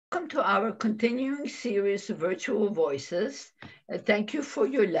to our continuing series of Virtual Voices. Thank you for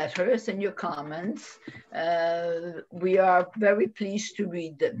your letters and your comments. We are very pleased to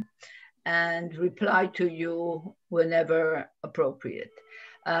read them and reply to you whenever appropriate.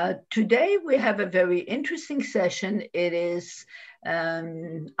 Today we have a very interesting session. It is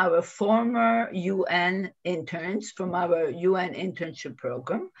our former UN interns from our UN internship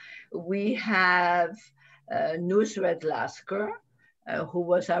program. We have Nusrat Laskar, who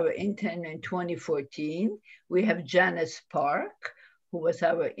was our intern in 2014. We have Janice Park, who was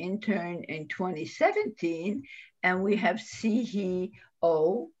our intern in 2017. And we have Sehee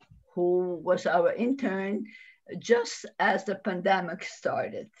OH, who was our intern just as the pandemic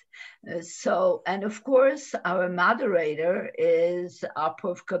started. And of course, our moderator is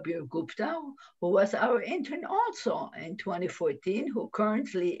Apoorv Kabir Gupta, who was our intern also in 2014, who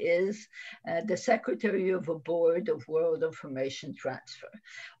currently is the Secretary of a Board of World Information Transfer.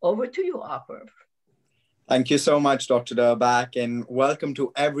 Over to you, Apoorv. Thank you so much, Dr. Durbach, and welcome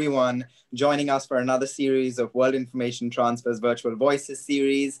to everyone joining us for another series of World Information Transfer's Virtual Voices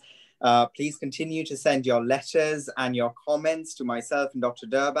series. Please continue to send your letters and your comments to myself and Dr.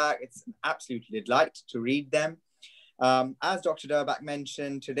 Durbach. It's an absolute delight to read them. As Dr. Durbach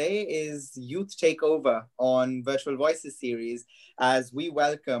mentioned, today is Youth Takeover on Virtual Voices series as we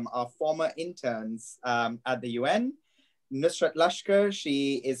welcome our former interns at the UN. Nusrat Laskar,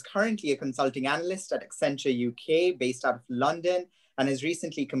 she is currently a consulting analyst at Accenture UK based out of London and has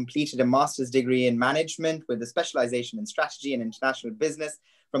recently completed a master's degree in management with a specialization in strategy and international business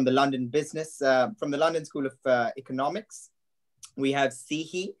from the London School of Economics. We have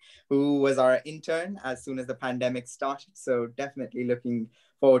Sehee, who was our intern as soon as the pandemic started. So definitely looking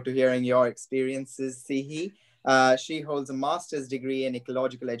forward to hearing your experiences, Sehee. She holds a master's degree in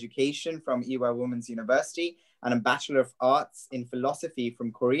ecological education from Ewha Women's University and a Bachelor of Arts in philosophy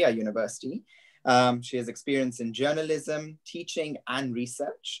from Korea University. She has experience in journalism, teaching, and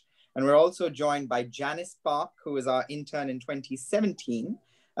research. And we're also joined by Janice Park, who was our intern in 2017,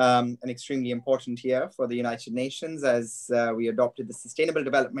 an extremely important year for the United Nations as we adopted the Sustainable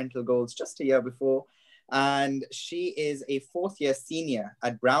Developmental Goals just a year before. And she is a fourth-year senior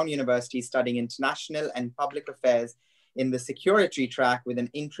at Brown University studying international and public affairs in the security track with an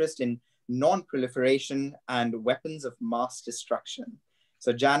interest in non-proliferation and weapons of mass destruction.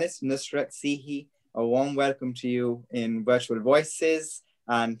 So Janice, Nusrat, Sehee, a warm welcome to you in Virtual Voices,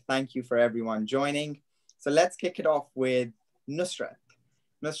 and thank you for everyone joining. So let's kick it off with Nusrat.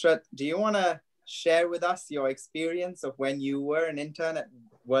 Nusrat, do you want to share with us your experience of when you were an intern at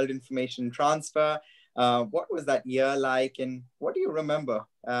World Information Transfer? What was that year like, and what do you remember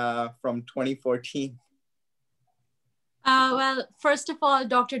from 2014? Well, first of all,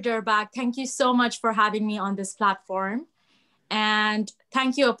 Dr. Durbach, thank you so much for having me on this platform. And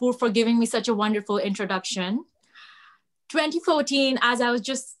thank you, Apoorv, for giving me such a wonderful introduction. 2014, as I was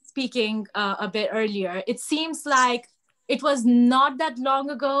just speaking a bit earlier, it seems like it was not that long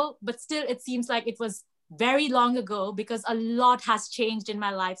ago, but still it seems like it was very long ago because a lot has changed in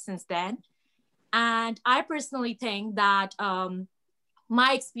my life since then. And I personally think that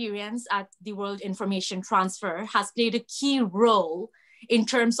my experience at the World Information Transfer has played a key role in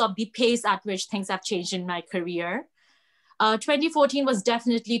terms of the pace at which things have changed in my career. 2014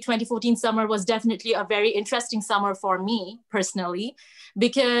 summer was definitely a very interesting summer for me personally,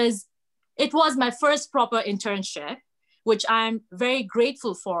 because it was my first proper internship, which I'm very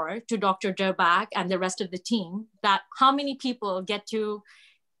grateful for to Dr. Durbach and the rest of the team, that how many people get to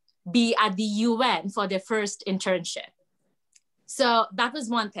be at the UN for their first internship. So that was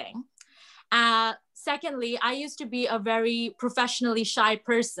one thing. Secondly, I used to be a very professionally shy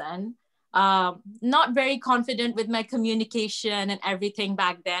person, not very confident with my communication and everything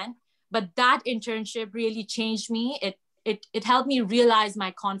back then, but that internship really changed me. It helped me realize my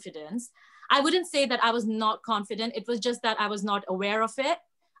confidence. I wouldn't say that I was not confident. It was just that I was not aware of it.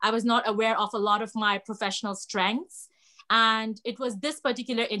 I was not aware of a lot of my professional strengths. And it was this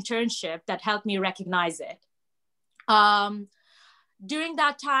particular internship that helped me recognize it. During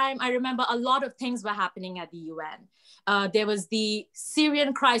that time, I remember a lot of things were happening at the UN. There was the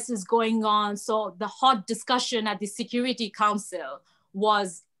Syrian crisis going on. So the hot discussion at the Security Council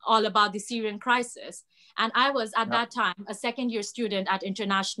was all about the Syrian crisis. And I was at that time a second-year student at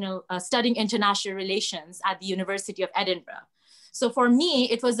studying international relations at the University of Edinburgh. So for me,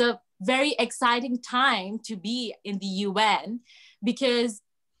 it was a very exciting time to be in the UN because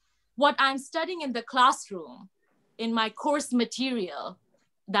what I'm studying in the classroom, in my course material,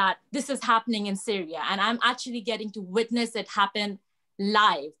 that this is happening in Syria, and I'm actually getting to witness it happen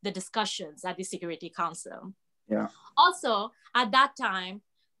live, the discussions at the Security Council. Yeah. Also, at that time,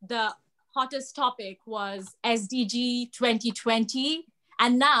 the hottest topic was SDG 2020.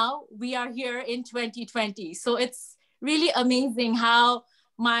 And now we are here in 2020. So it's really amazing how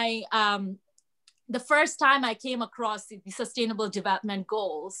the first time I came across the Sustainable Development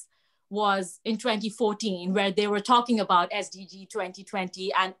Goals was in 2014, where they were talking about SDG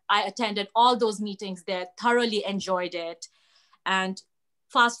 2020. And I attended all those meetings there, thoroughly enjoyed it. And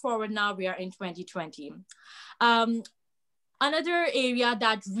fast forward now, we are in 2020. Another area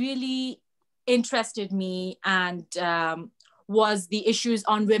that really interested me and was the issues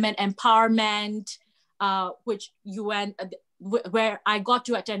on women empowerment, which UN, where I got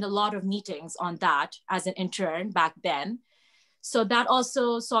to attend a lot of meetings on that as an intern back then. So that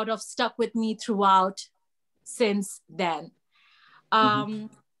also sort of stuck with me throughout since then.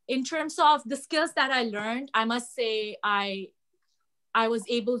 In terms of the skills that I learned, I must say I was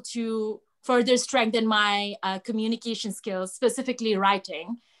able to further strengthen my communication skills, specifically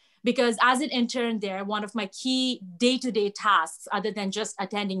writing, because as an intern there, one of my key day-to-day tasks, other than just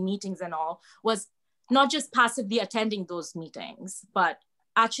attending meetings and all, was not just passively attending those meetings, but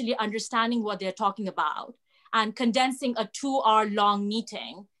actually understanding what they're talking about and condensing a 2-hour-long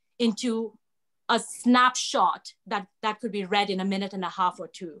meeting into a snapshot that could be read in a minute and a half or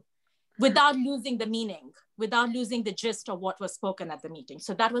two, without losing the meaning, without losing the gist of what was spoken at the meeting.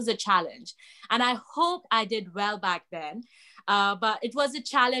 So that was a challenge. And I hope I did well back then, but it was a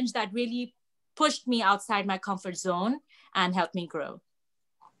challenge that really pushed me outside my comfort zone and helped me grow.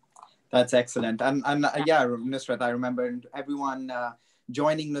 That's excellent. And yeah, Nusrat, I remember everyone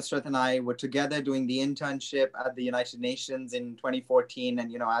joining. Nusrat and I were together doing the internship at the United Nations in 2014.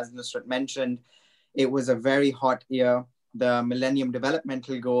 And, as Nusrat mentioned, it was a very hot year. The Millennium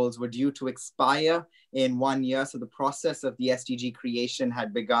Developmental Goals were due to expire in 1 year. So the process of the SDG creation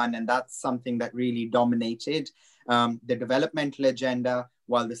had begun. And that's something that really dominated the developmental agenda,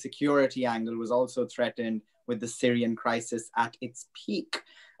 while the security angle was also threatened with the Syrian crisis at its peak.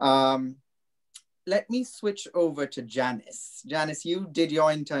 Let me switch over to Janice. Janice, you did your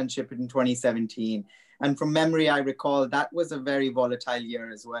internship in 2017. And from memory, I recall that was a very volatile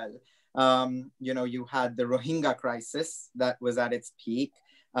year as well. You had the Rohingya crisis that was at its peak.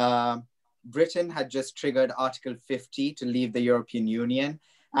 Britain had just triggered Article 50 to leave the European Union.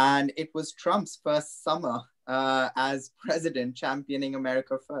 And it was Trump's first summer as president, championing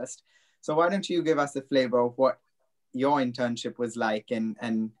America first. So why don't you give us a flavor of what your internship was like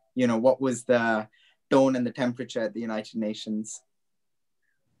and what was the tone and the temperature at the United Nations?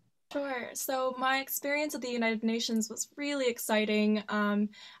 Sure. So my experience at the United Nations was really exciting.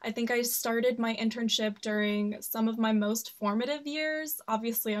 I think I started my internship during some of my most formative years.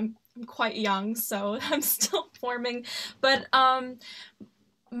 Obviously, I'm quite young, so I'm still forming. But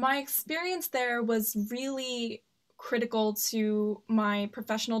my experience there was really critical to my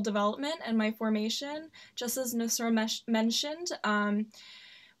professional development and my formation. Just as Nusrat mentioned,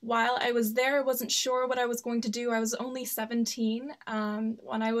 while I was there, I wasn't sure what I was going to do. I was only 17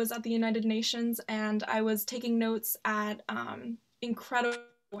 when I was at the United Nations, and I was taking notes at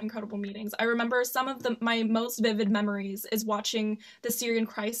incredible meetings. I remember some of my most vivid memories is watching the Syrian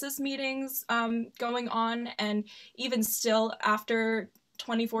crisis meetings going on, and even still after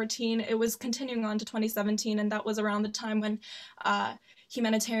 2014, it was continuing on to 2017, and that was around the time when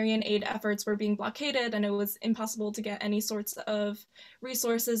humanitarian aid efforts were being blockaded and it was impossible to get any sorts of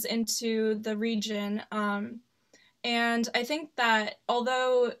resources into the region. And I think that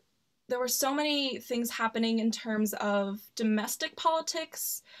although there were so many things happening in terms of domestic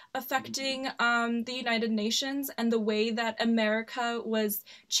politics affecting the United Nations and the way that America was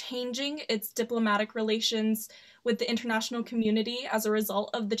changing its diplomatic relations with the international community as a result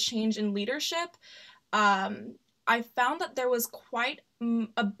of the change in leadership, I found that there was quite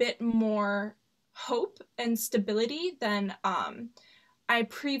a bit more hope and stability than I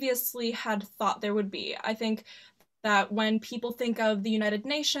previously had thought there would be. I think that when people think of the United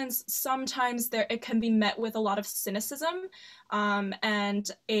Nations, sometimes it can be met with a lot of cynicism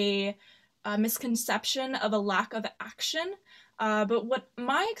and a misconception of a lack of action. But what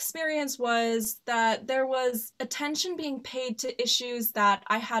my experience was that there was attention being paid to issues that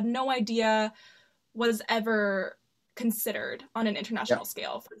I had no idea was ever considered on an international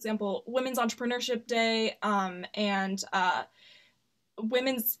scale. For example, Women's Entrepreneurship Day and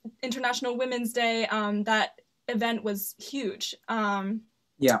International Women's Day, that event was huge.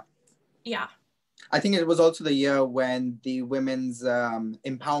 Yeah. I think it was also the year when the women's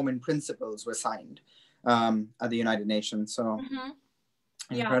empowerment principles were signed at the United Nations. So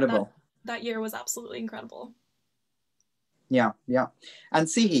incredible. That year was absolutely incredible. Yeah, yeah. And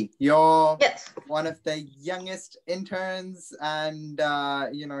Sehee, you're Yes. one of the youngest interns, and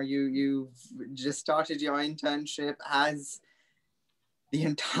you've just started your internship. As the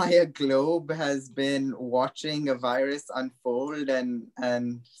entire globe has been watching a virus unfold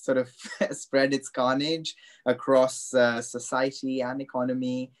and sort of spread its carnage across society and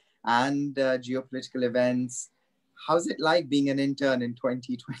economy and geopolitical events. How's it like being an intern in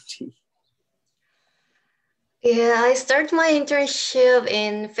 2020? Yeah, I started my internship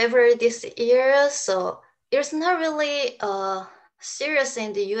in February this year, so it was not really serious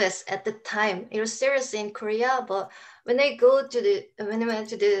in the US at the time. It was serious in Korea, but when I went to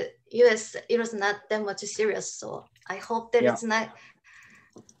the US, it was not that much serious. So I hope that it's not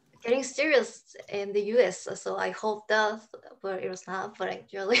getting serious in the US. So I hope that, but it was not, but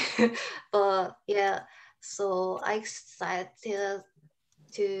actually, but yeah. So I decided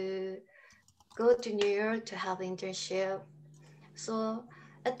to go to New York to have internship. So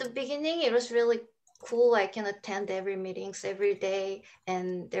at the beginning, it was really cool. I can attend every meetings every day,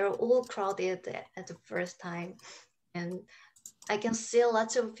 and they're all crowded at the first time. And I can see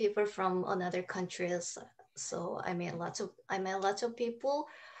lots of people from other countries. So I met lots of people,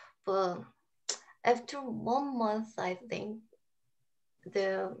 but after 1 month, I think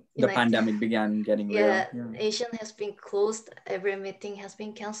the pandemic began getting real. Yeah, Asian has been closed. Every meeting has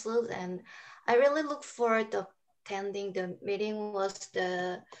been canceled, and I really look forward to attending the meeting. Was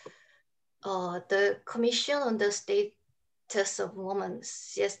the Commission on the Status of Women,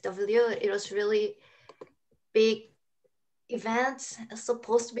 CSW. It was really big events. It's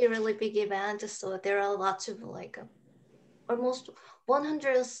supposed to be a really big event. So there are lots of almost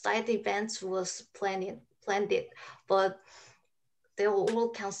 100 side events was planned, but they were all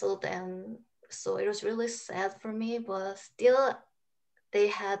canceled, and so it was really sad for me. But still, they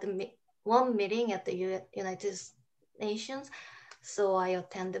had one meeting at the United Nations, so I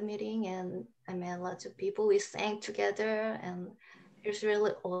attended the meeting and I met lots of people. We sang together, and it was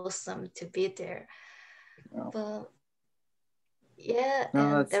really awesome to be there. Wow. But yeah,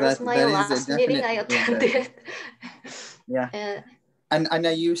 no, and that was my last meeting I attended. Yeah. And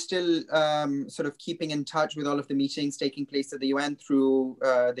are you still sort of keeping in touch with all of the meetings taking place at the UN through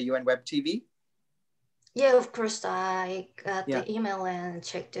the UN Web TV? Yeah, of course. I got the email and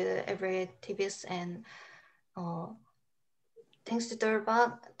checked every TVs, and thanks to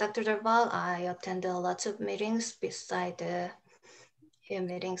Dr. Durbal, I attended lots of meetings beside the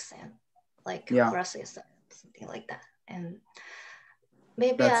meetings and classes, something like that. And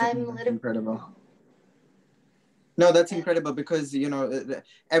maybe I'm a little incredible. No, that's incredible because,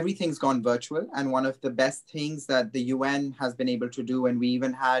 everything's gone virtual. And one of the best things that the UN has been able to do, and we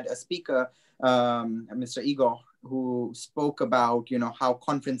even had a speaker, Mr. Igor, who spoke about, how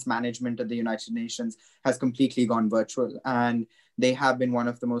conference management at the United Nations has completely gone virtual. And they have been one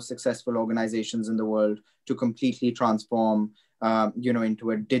of the most successful organizations in the world to completely transform,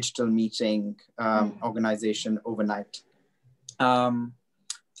 into a digital meeting organization overnight. I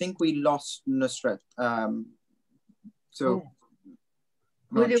think we lost Nusrat. Not sure.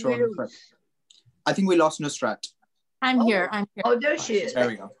 I think we lost Nusrat. I'm here. Oh, there she is. There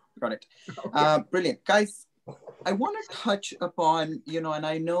we go. Got it. Okay. Brilliant. Guys, I want to touch upon, and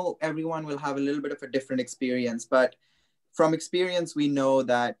I know everyone will have a little bit of a different experience, but from experience, we know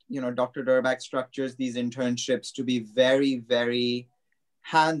that, Dr. Durbach structures these internships to be very, very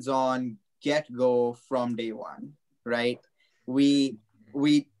hands-on, get-go from day one, right? We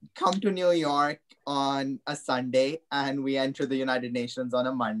come to New York on a Sunday and we enter the United Nations on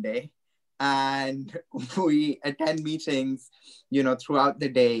a Monday, and we attend meetings, throughout the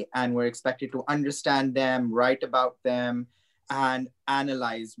day, and we're expected to understand them, write about them, and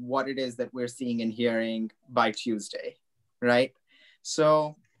analyze what it is that we're seeing and hearing by Tuesday, right?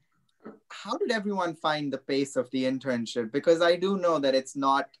 So how did everyone find the pace of the internship? Because I do know that it's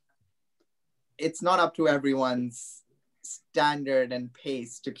not up to everyone's standard and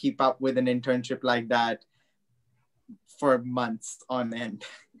pace to keep up with an internship like that for months on end.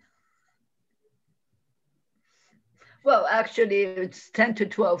 Well, actually, it's 10 to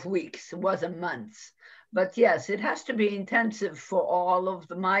 12 weeks. It wasn't months. But yes, it has to be intensive for all of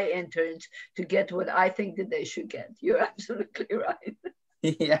my interns to get what I think that they should get. You're absolutely right.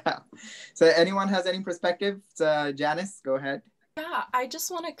 Yeah. So anyone has any perspectives? Janice, go ahead. Yeah, I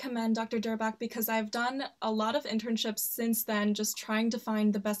just want to commend Dr. Durbach because I've done a lot of internships since then, just trying to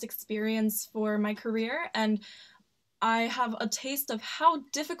find the best experience for my career. And I have a taste of how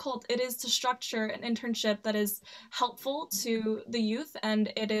difficult it is to structure an internship that is helpful to the youth.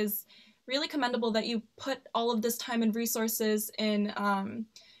 And it is really commendable that you put all of this time and resources in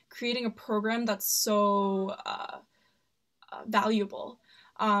creating a program that's so valuable.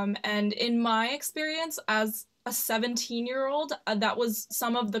 And in my experience as a 17-year-old, that was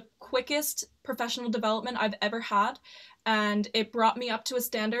some of the quickest professional development I've ever had. And it brought me up to a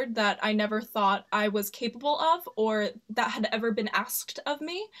standard that I never thought I was capable of or that had ever been asked of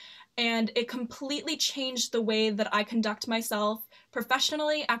me. And it completely changed the way that I conduct myself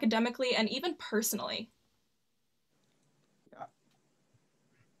professionally, academically, and even personally. Yeah.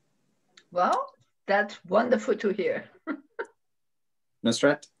 Well, that's wonderful to hear.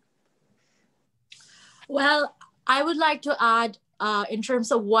 Nusrat? Well, I would like to add in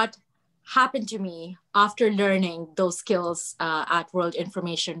terms of what happened to me after learning those skills at World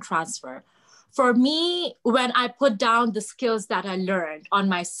Information Transfer. For me, when I put down the skills that I learned on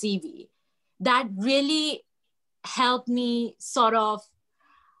my CV, that really helped me sort of,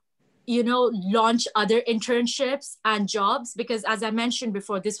 you know, launch other internships and jobs, because as I mentioned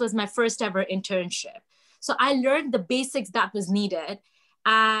before, this was my first ever internship. So I learned the basics that was needed,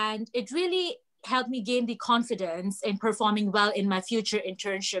 and it really helped me gain the confidence in performing well in my future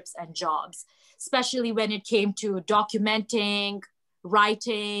internships and jobs, especially when it came to documenting,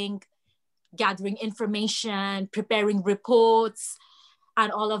 writing, gathering information, preparing reports,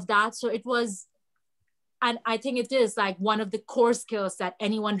 and all of that. So it was, and I think it is like one of the core skills that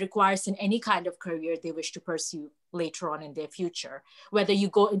anyone requires in any kind of career they wish to pursue later on in their future. Whether you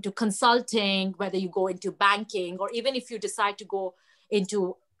go into consulting, whether you go into banking, or even if you decide to go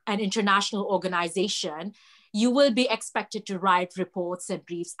into an international organization, you will be expected to write reports and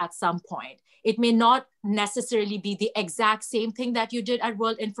briefs at some point. It may not necessarily be the exact same thing that you did at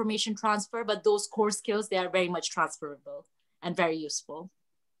World Information Transfer, but those core skills, they are very much transferable and very useful.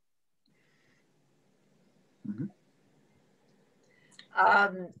 Mm-hmm.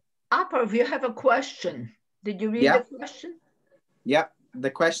 Apar, you have a question. Did you read the question? Yep,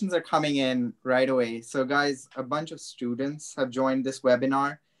 the questions are coming in right away. So guys, a bunch of students have joined this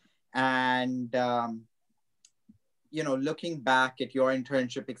webinar, and you know, looking back at your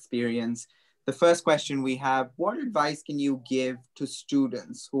internship experience, the first question we have, what advice can you give to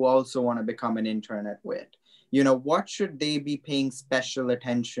students who also want to become an intern at WIT? You know, what should they be paying special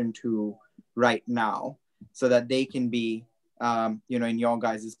attention to right now so that they can be, you know, in your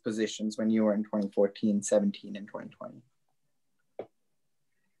guys' positions when you were in 2014, 17, and 2020?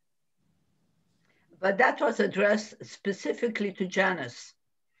 But that was addressed specifically to Janice.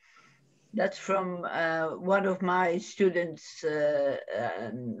 That's from one of my students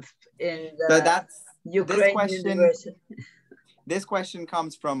in the Ukraine University. This question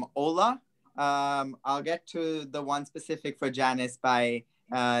comes from Ola. I'll get to the one specific for Janice by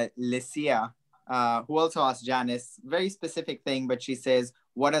Lycia, who also asked Janice, very specific thing, but she says,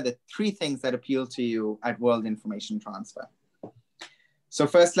 what are the 3 things that appeal to you at World Information Transfer? So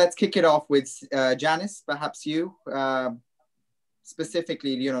first, let's kick it off with Janice, perhaps you.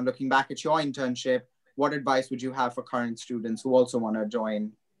 Specifically, you know, looking back at your internship, what advice would you have for current students who also want to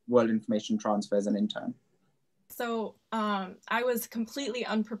join World Information Transfer as an intern? So I was completely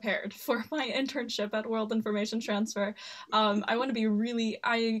unprepared for my internship at World Information Transfer.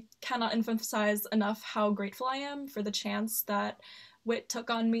 I cannot emphasize enough how grateful I am for the chance that WIT took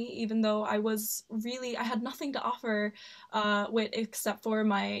on me, even though I had nothing to offer WIT except for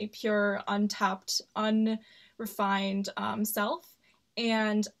my pure, untapped, unrefined self.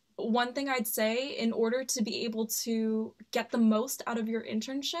 And one thing I'd say, in order to be able to get the most out of your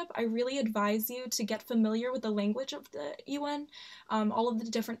internship, I really advise you to get familiar with the language of the UN, all of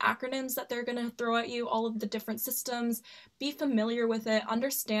the different acronyms that they're going to throw at you, all of the different systems. Be familiar with it,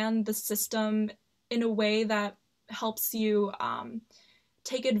 understand the system in a way that helps you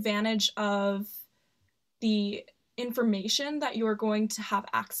take advantage of the information that you're going to have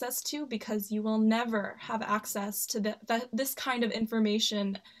access to, because you will never have access to this kind of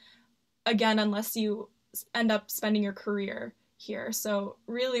information again unless you end up spending your career here. So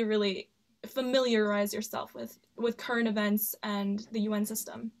really, really familiarize yourself with current events and the UN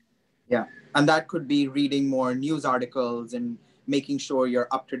system. Yeah, and that could be reading more news articles and making sure you're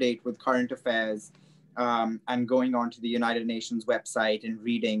up to date with current affairs, and going on to the United Nations website and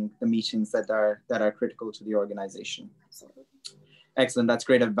reading the meetings that are critical to the organization. Absolutely. Excellent, that's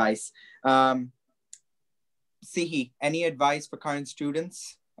great advice. Sehee, any advice for current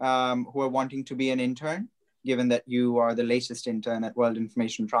students who are wanting to be an intern, given that you are the latest intern at World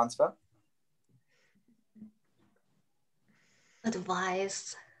Information Transfer?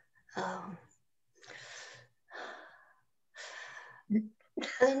 Advice.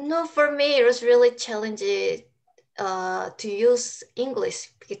 No, for me, it was really challenging to use English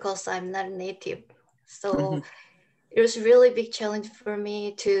because I'm not native. So it was really big challenge for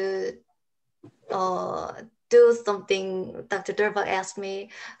me to do something Dr. Durbach asked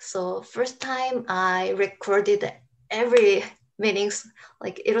me. So first time I recorded every meetings,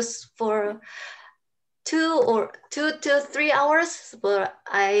 like it was for 2 to 3 hours, but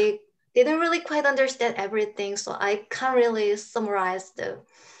I didn't really quite understand everything. So I can't really summarize the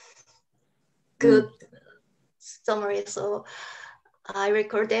good summary. So I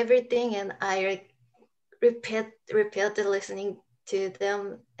record everything and I repeat listening to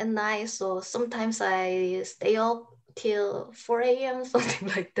them at night. So sometimes I stay up till 4 a.m. something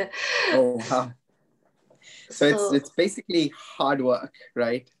like that. Oh wow. So it's basically hard work,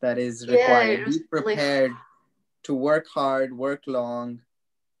 right? That is required. Yeah, Be prepared to work hard, work long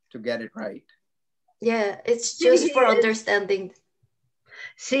to get it right. Yeah, it's just for understanding.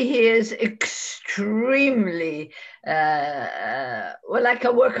 He is extremely, like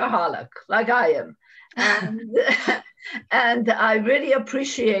a workaholic, like I am. And, and I really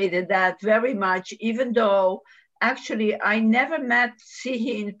appreciated that very much, even though actually I never met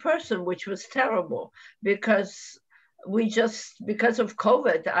Sehee in person, which was terrible because because of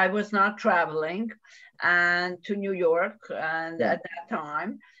COVID, I was not traveling and to New York and at that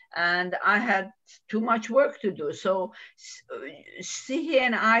time, and I had too much work to do. So Sehee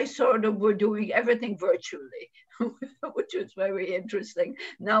and I sort of were doing everything virtually, which was very interesting.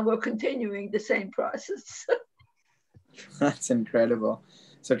 Now we're continuing the same process. That's incredible.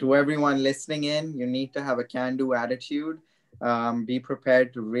 So to everyone listening in, you need to have a can-do attitude. Be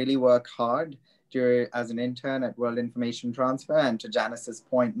prepared to really work hard as an intern at World Information Transfer. And to Janice's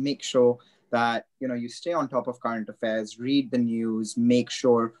point, make sure that you stay on top of current affairs, read the news, make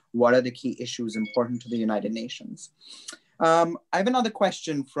sure what are the key issues important to the United Nations. I have another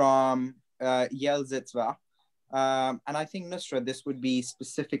question from Ewha. And I think, Nusrat, this would be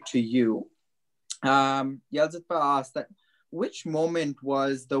specific to you. Ewha asked that, which moment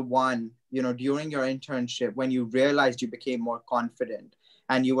was the one, during your internship when you realized you became more confident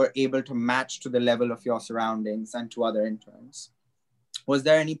and you were able to match to the level of your surroundings and to other interns? Was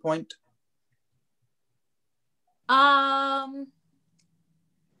there any point? I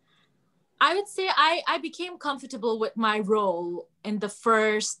would say I became comfortable with my role in the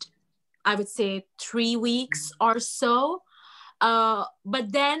first, I would say, 3 weeks or so.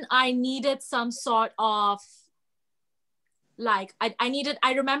 But then I needed some sort of, like, I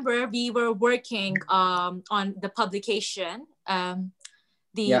remember we were working on the publication,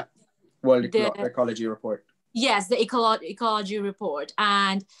 World Ecology Report. Yes, the ecology report.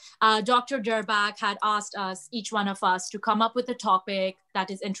 And Dr. Durbach had asked us, each one of us, to come up with a topic that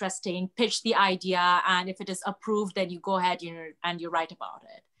is interesting, pitch the idea, and if it is approved, then you go ahead and you write about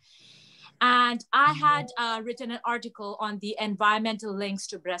it. And I had written an article on the environmental links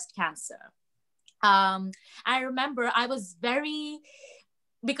to breast cancer. I remember I was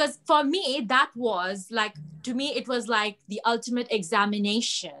because for me, that was like, to me, it was like the ultimate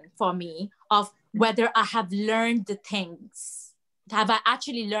examination for me of whether I have learned the things. Have I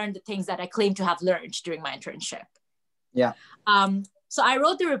actually learned the things that I claim to have learned during my internship? Yeah. So I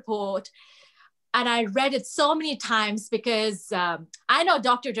wrote the report and I read it so many times because I know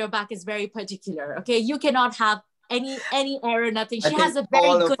Dr. Durbach is very particular. Okay, you cannot have any error, nothing. She has a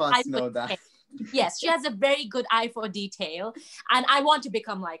very good eye for detail. Yes, she has a very good eye for detail, and I want to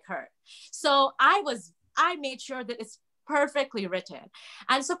become like her. So I made sure that it's perfectly written.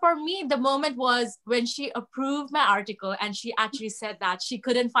 And so for me, the moment was when she approved my article and she actually said that she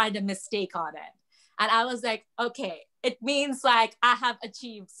couldn't find a mistake on it. And I was like, okay, it means like I have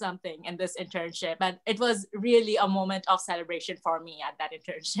achieved something in this internship. And it was really a moment of celebration for me at that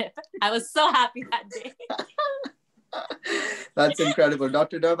internship. I was so happy that day. That's incredible.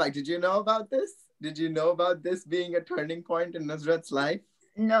 Dr. Durbach, did you know about this? Did you know about this being a turning point in Nusrat's life?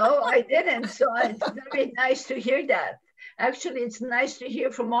 No, I didn't. So it's very nice to hear that. Actually, it's nice to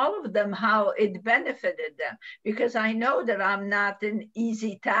hear from all of them how it benefited them, because I know that I'm not an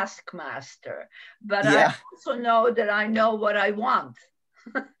easy taskmaster, but I also know that I know what I want.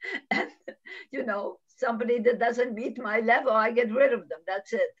 And, somebody that doesn't meet my level, I get rid of them.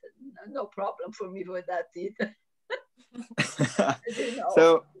 That's it. No problem for me with that either.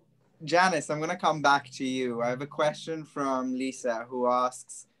 So, Janice, I'm going to come back to you. I have a question from Lisa who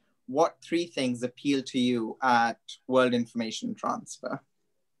asks, what 3 things appeal to you at World Information Transfer?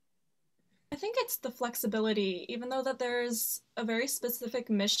 I think it's the flexibility. Even though that there's a very specific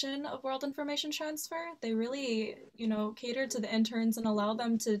mission of World Information Transfer, they really, cater to the interns and allow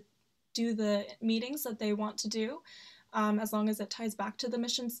them to do the meetings that they want to do, as long as it ties back to the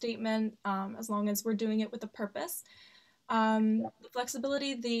mission statement, as long as we're doing it with a purpose. The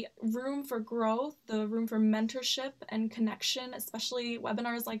flexibility, the room for growth, the room for mentorship and connection, especially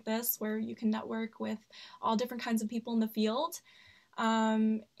webinars like this where you can network with all different kinds of people in the field.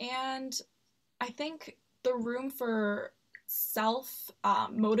 And I think the room for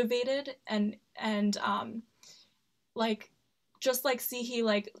self-motivated and like, just like Sehee,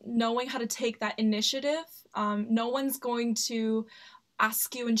 like knowing how to take that initiative. No one's going to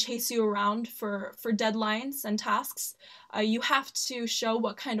ask you and chase you around for deadlines and tasks. You have to show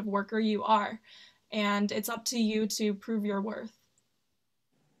what kind of worker you are, and it's up to you to prove your worth.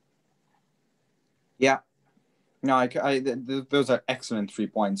 Yeah, no, those are excellent 3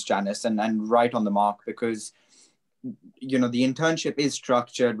 points, Janice, and right on the mark, because the internship is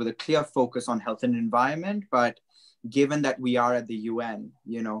structured with a clear focus on health and environment, but given that we are at the UN,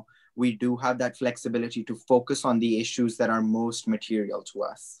 we do have that flexibility to focus on the issues that are most material to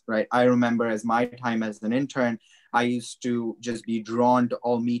us, right? I remember as my time as an intern, I used to just be drawn to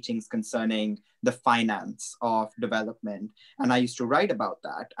all meetings concerning the finance of development. And I used to write about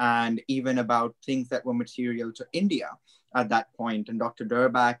that, and even about things that were material to India at that point. And Dr.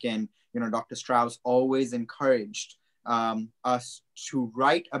 Durbach and Dr. Strauss always encouraged us to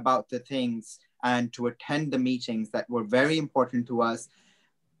write about the things and to attend the meetings that were very important to us.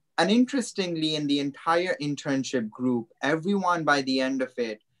 And interestingly, in the entire internship group, everyone by the end of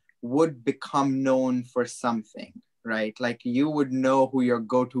it would become known for something, right? Like you would know who your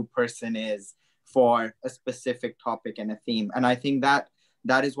go-to person is for a specific topic and a theme. And I think that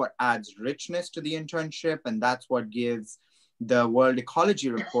is what adds richness to the internship. And that's what gives the World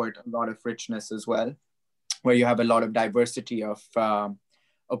Ecology Report a lot of richness as well, where you have a lot of diversity of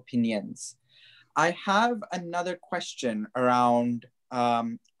opinions. I have another question around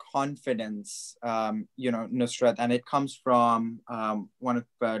confidence, Nusrat, and it comes from one of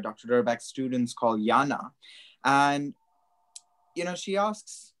Dr. Durbach's students called Yana. And, she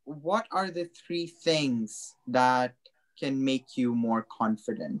asks, what are the 3 things that can make you more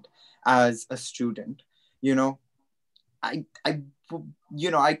confident as a student? I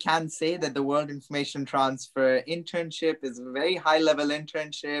can say that the World Information Transfer internship is a very high-level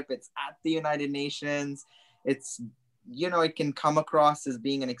internship. It's at the United Nations. It's, it can come across as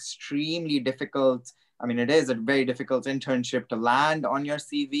being an extremely difficult, it is a very difficult internship to land on your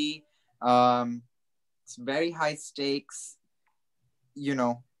CV. It's very high stakes.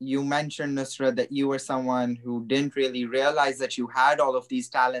 You mentioned, Nusrat, that you were someone who didn't really realize that you had all of these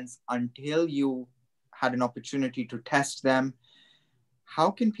talents until you had an opportunity to test them. How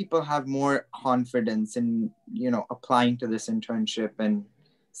can people have more confidence in, applying to this internship and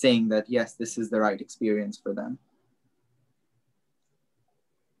saying that, yes, this is the right experience for them?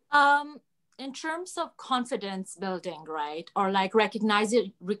 In terms of confidence building, right? Or like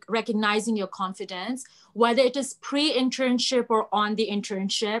recognizing your confidence, whether it is pre-internship or on the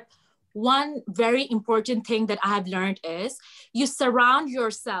internship, one very important thing that I have learned is you surround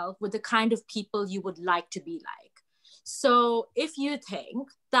yourself with the kind of people you would like to be like. So if you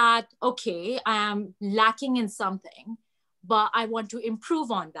think that, okay, I am lacking in something, but I want to improve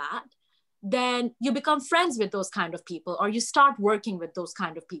on that, then you become friends with those kind of people, or you start working with those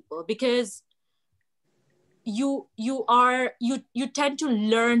kind of people, because you tend to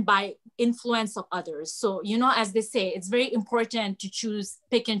learn by influence of others. So, as they say, it's very important to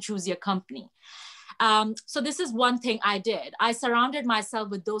pick and choose your company. So this is one thing I did. I surrounded myself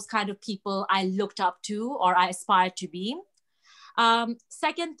with those kind of people I looked up to or I aspired to be.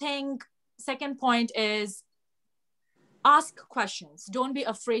 Second point is ask questions. Don't be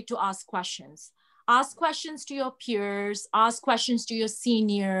afraid to ask questions. Ask questions to your peers, ask questions to your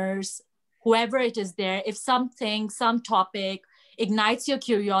seniors, whoever it is there. If some topic ignites your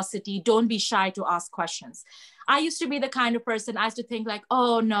curiosity, don't be shy to ask questions. I used to be the kind of person, I used to think like,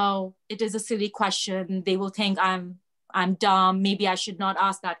 oh no, it is a silly question. They will think I'm dumb. Maybe I should not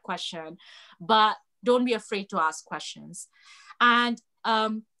ask that question. But don't be afraid to ask questions. And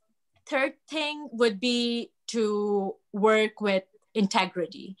third thing would be to work with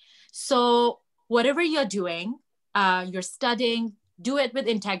integrity. So whatever you're doing, you're studying, do it with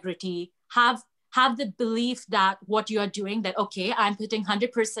integrity. Have the belief that what you're doing, that, okay, I'm putting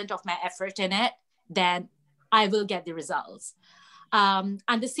 100% of my effort in it, then I will get the results. And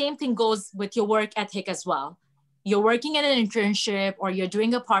the same thing goes with your work ethic as well. You're working in an internship or you're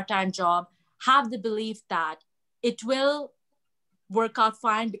doing a part-time job, have the belief that it will work out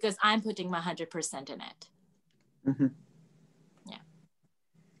fine because I'm putting my 100% in it. Mm-hmm. Yeah.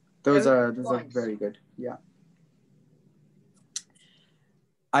 Those are very good. Yeah.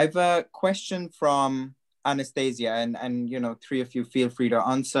 I have a question from Anastasia, and you know, three of you feel free to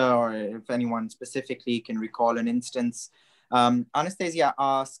answer, or if anyone specifically can recall an instance. Anastasia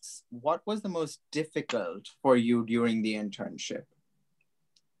asks, what was the most difficult for you during the internship?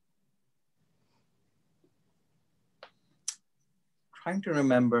 Trying to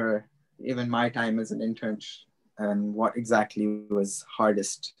remember even my time as an intern and what exactly was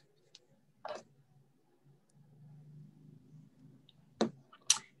hardest.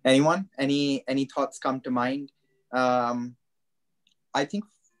 Anyone? Any thoughts come to mind? I think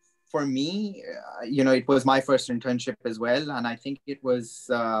for me, you know, it was my first internship as well. And I think it was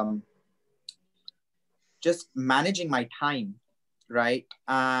just managing my time, right?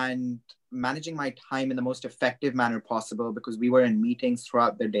 And managing my time in the most effective manner possible, because we were in meetings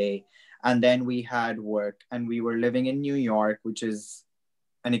throughout the day. And then we had work, and we were living in New York, which is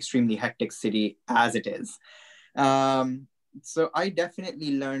an extremely hectic city as it is. So I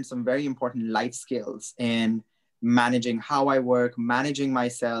definitely learned some very important life skills in managing how I work, managing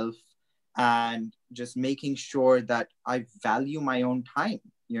myself, and just making sure that I value my own time.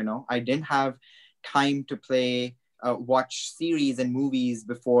 You know, I didn't have time to watch series and movies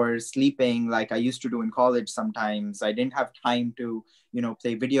before sleeping like I used to do in college sometimes. I didn't have time to, you know,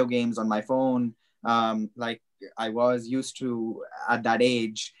 play video games on my phone like I was used to at that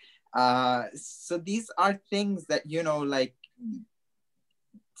age. So these are things that, you know, like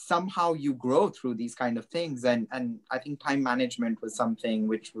somehow you grow through these kind of things. And I think time management was something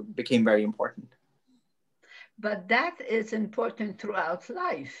which became very important. But that is important throughout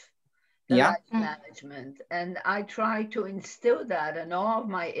life. Yeah. Life management. And I try to instill that in all of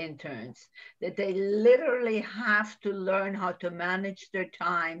my interns, that they literally have to learn how to manage their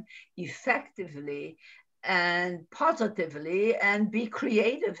time effectively and positively and be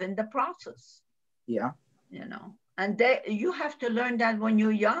creative in the process. Yeah. You know, and you have to learn that when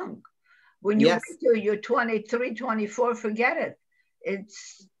you're young. When you Yes. wait till you're 23, 24, forget it.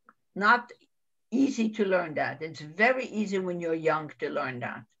 It's not easy to learn that. It's very easy when you're young to learn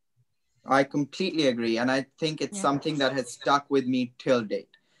that. I completely agree. And I think it's something that has stuck with me till date.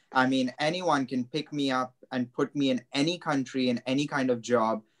 I mean, anyone can pick me up and put me in any country, in any kind of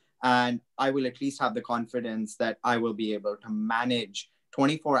job, and I will at least have the confidence that I will be able to manage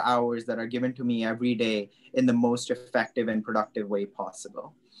 24 hours that are given to me every day in the most effective and productive way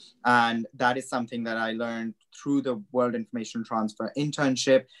possible. And that is something that I learned through the World Information Transfer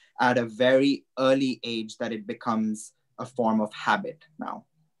internship at a very early age, that it becomes a form of habit now.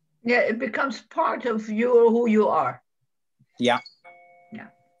 Yeah, it becomes part of you, who you are. Yeah. Yeah.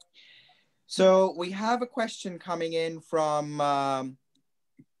 So we have a question coming in from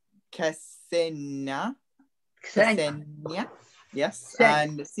Ksenia. Yes.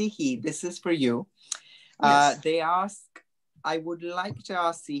 And Sehee, this is for you. Yes. They ask, I would like to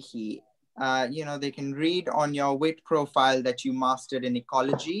ask Sehee, you know, they can read on your WIT profile that you mastered in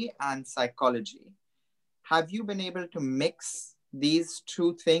ecology and psychology. Have you been able to mix these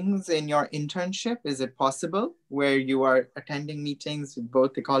two things in your internship? Is it possible where you are attending meetings with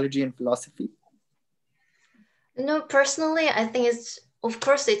both ecology and philosophy? No, personally, I think of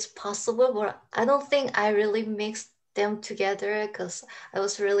course it's possible, but I don't think I really mixed them together, because I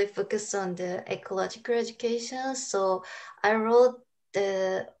was really focused on the ecological education. So I wrote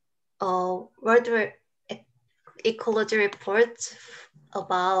the World Ecology report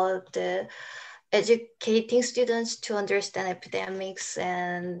about the educating students to understand epidemics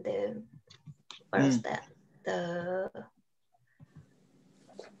and what was that? The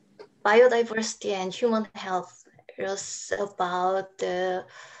biodiversity and human health. It was about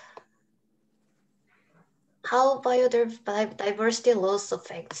how biodiversity loss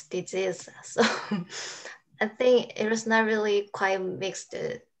affects disease. So I think it was not really quite mixed.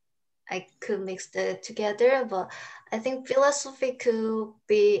 I could mix it together, but I think philosophy could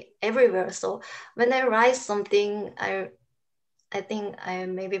be everywhere. So when I write something, I think I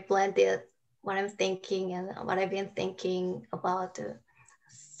maybe blended what I'm thinking and what I've been thinking about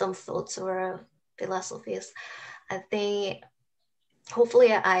some thoughts or philosophies. I think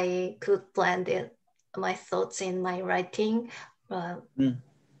hopefully I could blend my thoughts in my writing.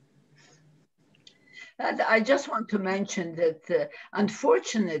 And I just want to mention that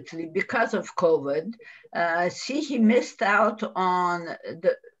unfortunately, because of COVID, he missed out on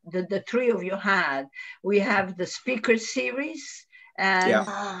the three of you had. We have the speaker series, and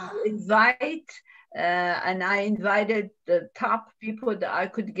invite, and I invited the top people that I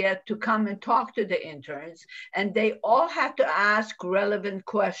could get to come and talk to the interns, and they all had to ask relevant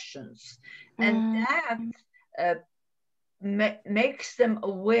questions. And that makes them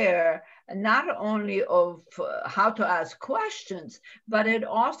aware not only of how to ask questions, but it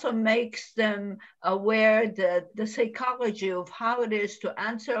also makes them aware that the psychology of how it is to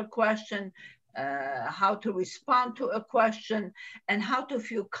answer a question, how to respond to a question, and how to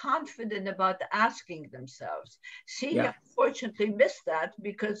feel confident about asking themselves. See, Yeah. unfortunately missed that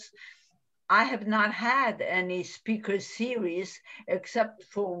because I have not had any speaker series except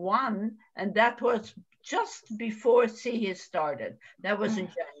for one, and that was just before Sehee started. That was in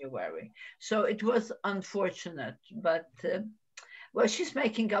January. So it was unfortunate, but well, she's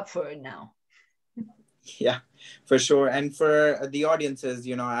making up for it now. Yeah, for sure. And for the audiences,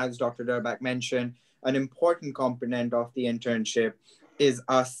 you know, as Dr. Durbach mentioned, an important component of the internship is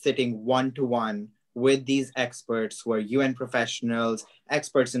us sitting one-to-one with these experts who are UN professionals,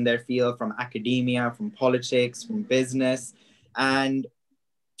 experts in their field from academia, from politics, from business. And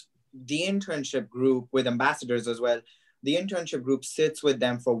the internship group with ambassadors as well, the internship group sits with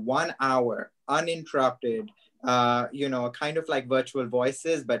them for 1 hour, uninterrupted, you know, kind of like virtual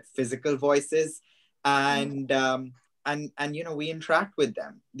voices, but physical voices. And you know, we interact with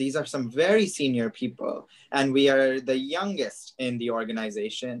them. These are some very senior people, and we are the youngest in the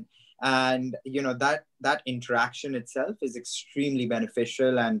organization. And you know, that interaction itself is extremely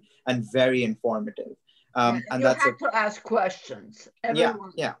beneficial and very informative. And and you that's had to ask questions.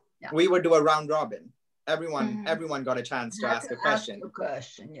 Everyone, yeah. We would do a round robin. Everyone got a chance to ask a question. Ask a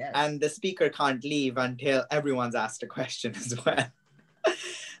question, yes. And the speaker can't leave until everyone's asked a question as well.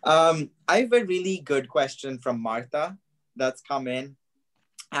 I have a really good question from Martha that's come in.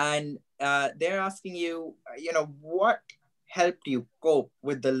 And they're asking you, you know, what helped you cope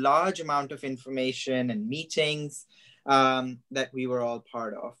with the large amount of information and meetings that we were all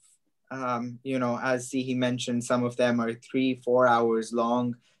part of? You know, as Sehee mentioned, some of them are 3-4 hours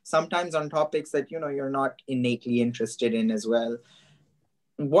long, sometimes on topics that, you know, you're not innately interested in as well.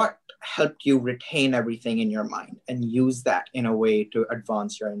 What helped you retain everything in your mind and use that in a way to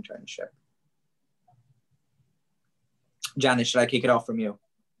advance your internship? Janice, should I kick it off from you?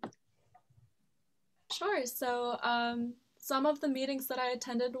 Sure. So some of the meetings that I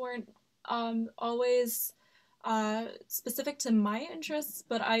attended weren't always specific to my interests,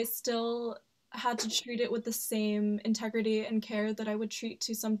 but I still had to treat it with the same integrity and care that I would treat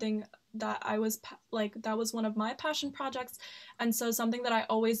to something that I was that was one of my passion projects. And so something that I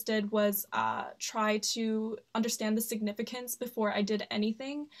always did was try to understand the significance before I did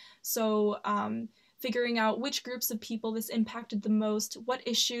anything. So figuring out which groups of people this impacted the most, what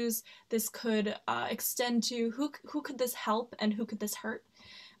issues this could extend to, who could this help and who could this hurt.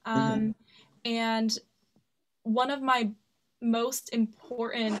 And one of my most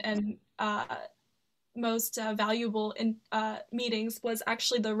important and most valuable meetings was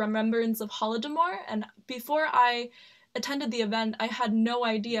actually the Remembrance of Holodomor. And before I attended the event, I had no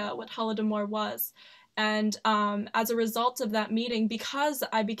idea what Holodomor was. And as a result of that meeting, because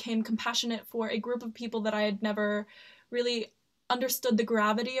I became compassionate for a group of people that I had never really understood the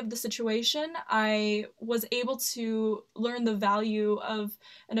gravity of the situation, I was able to learn the value of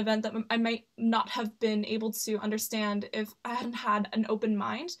an event that I might not have been able to understand if I hadn't had an open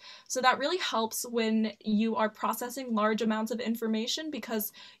mind. So that really helps when you are processing large amounts of information,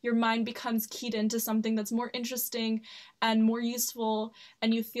 because your mind becomes keyed into something that's more interesting and more useful,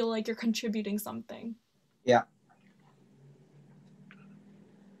 and you feel like you're contributing something. Yeah.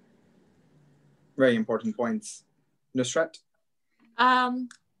 Very important points. Nusrat?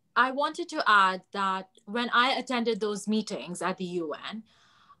 I wanted to add that when I attended those meetings at the UN,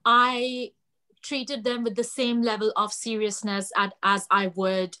 I treated them with the same level of seriousness as I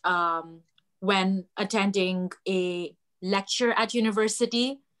would when attending a lecture at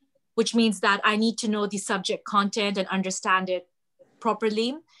university, which means that I need to know the subject content and understand it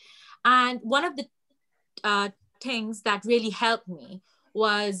properly. And one of the things that really helped me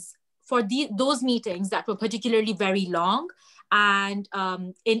was for those meetings that were particularly very long and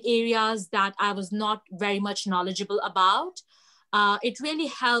in areas that I was not very much knowledgeable about, it really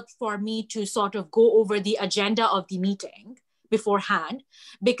helped for me to sort of go over the agenda of the meeting beforehand.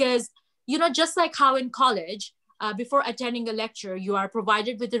 Because, you know, just like how in college, before attending a lecture, you are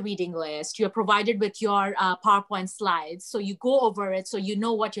provided with a reading list, you're provided with your PowerPoint slides. So you go over it so you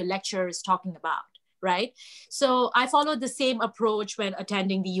know what your lecturer is talking about, right? So I followed the same approach when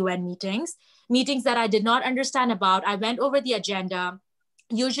attending the UN meetings that I did not understand about. I went over the agenda.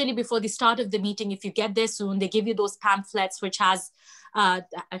 Usually before the start of the meeting, if you get there soon, they give you those pamphlets, which has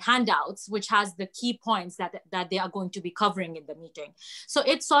handouts, which has the key points that they are going to be covering in the meeting. So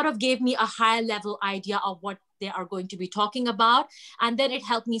it sort of gave me a higher level idea of what they are going to be talking about. And then it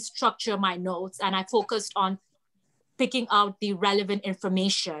helped me structure my notes, and I focused on picking out the relevant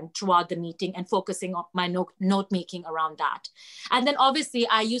information throughout the meeting and focusing on my note making around that. And then obviously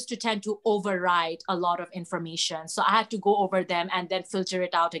I used to tend to overwrite a lot of information. So I had to go over them and then filter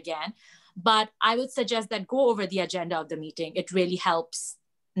it out again. But I would suggest that go over the agenda of the meeting. It really helps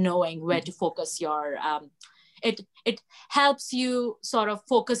knowing where to focus your, it helps you sort of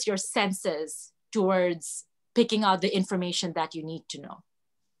focus your senses towards picking out the information that you need to know.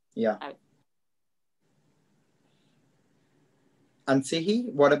 Yeah. And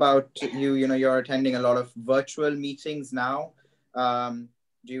Sehee, what about you? You know, you're attending a lot of virtual meetings now.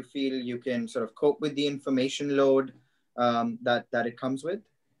 Do you feel you can sort of cope with the information load that it comes with?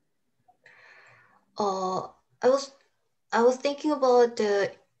 I was thinking about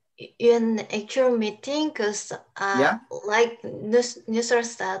the UN actual meeting because like Nusrat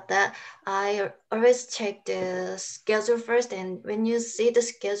said that I always check the schedule first, and when you see the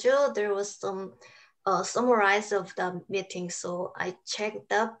schedule, there was some summarize of the meeting. So I checked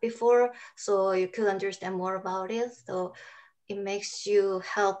that before so you could understand more about it. So it makes you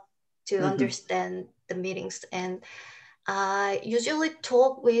help to understand the meetings. And I usually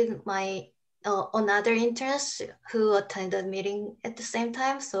talk with my another interns who attended meeting at the same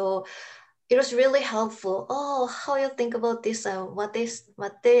time. So it was really helpful. Oh, how you think about this? What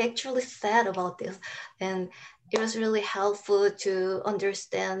they actually said about this, and it was really helpful to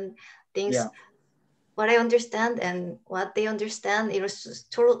understand things. Yeah. What I understand and what they understand. It was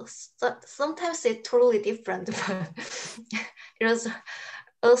just sometimes it's totally different, but it was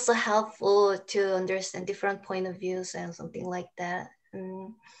also helpful to understand different point of views and something like that.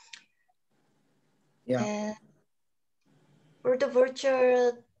 Yeah. And for the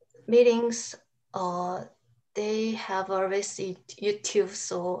virtual meetings, they have always YouTube,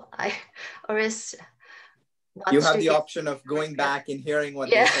 so I always watch. You have the option of going back and hearing what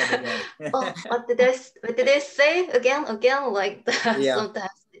they said again. Oh, what did they say again? Like that. Yeah.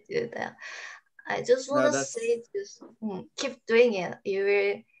 Sometimes they do that. I just want to say, just keep doing it. You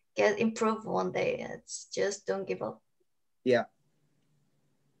will get improved one day. It's just don't give up. Yeah.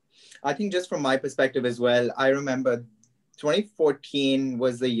 I think just from my perspective as well, I remember 2014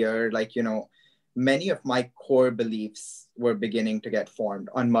 was the year, like, you know, many of my core beliefs were beginning to get formed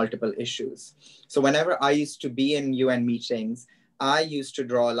on multiple issues. So whenever I used to be in UN meetings, I used to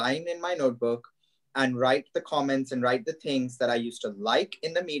draw a line in my notebook and write the comments and write the things that I used to like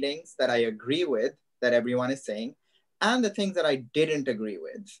in the meetings that I agree with, that everyone is saying, and the things that I didn't agree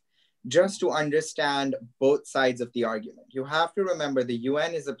with, just to understand both sides of the argument. You have to remember the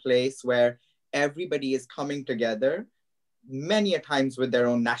UN is a place where everybody is coming together many a times with their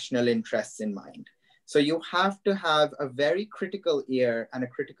own national interests in mind. So you have to have a very critical ear and a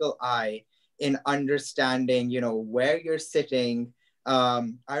critical eye in understanding, you know, where you're sitting.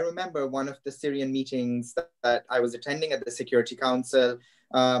 I remember one of the Syrian meetings that I was attending at the Security Council.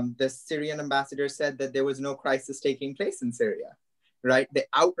 The Syrian ambassador said that there was no crisis taking place in Syria, right? They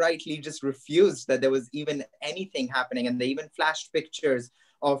outrightly just refused that there was even anything happening. And they even flashed pictures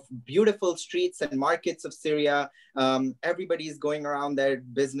of beautiful streets and markets of Syria. Everybody's going around their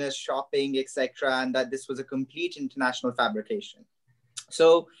business, shopping, etc., and that this was a complete international fabrication.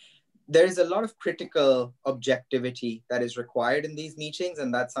 So there's a lot of critical objectivity that is required in these meetings,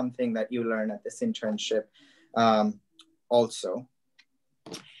 and that's something that you learn at this internship also.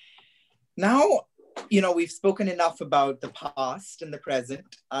 Now, you know, we've spoken enough about the past and the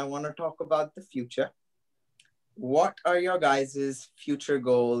present. I want to talk about the future. What are your guys' future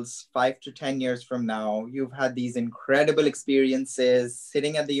goals 5 to 10 years from now? You've had these incredible experiences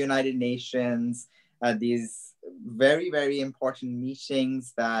sitting at the United Nations, at these very, very important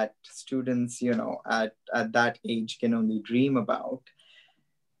meetings that students, you know, at that age can only dream about.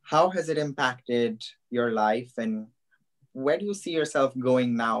 How has it impacted your life, and where do you see yourself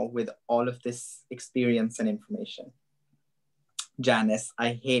going now with all of this experience and information? Janice,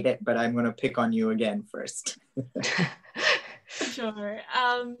 I hate it, but I'm going to pick on you again first. Sure.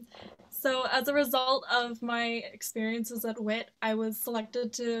 So as a result of my experiences at WIT, I was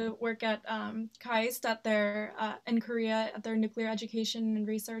selected to work at KAIST at their, in Korea, at their Nuclear Education and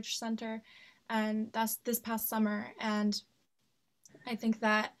Research Center. And that's this past summer. And I think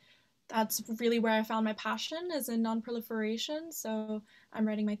that that's really where I found my passion, is in nonproliferation. So I'm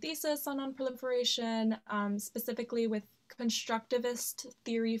writing my thesis on nonproliferation, specifically with constructivist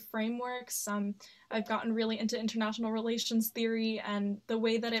theory frameworks. I've gotten really into international relations theory and the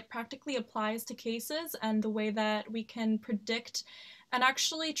way that it practically applies to cases, and the way that we can predict and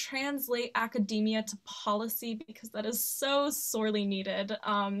actually translate academia to policy, because that is so sorely needed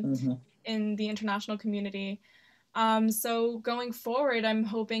in the international community. So going forward, I'm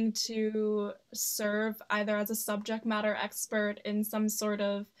hoping to serve either as a subject matter expert in some sort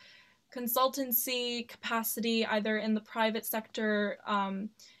of consultancy capacity, either in the private sector,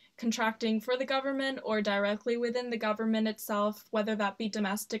 contracting for the government, or directly within the government itself, whether that be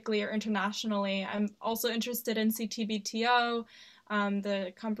domestically or internationally. I'm also interested in CTBTO,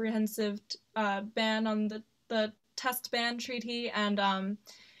 the comprehensive ban on the test ban treaty, and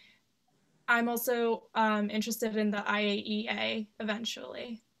I'm also interested in the IAEA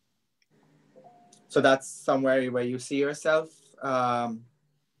eventually. So that's somewhere where you see yourself, working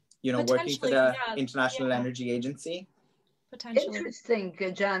for the International Energy Agency? Potentially. Interesting,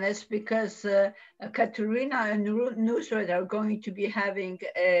 Janice, because Katerina and Nusrat are going to be having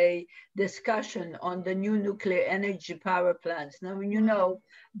a discussion on the new nuclear energy power plants. Now, you know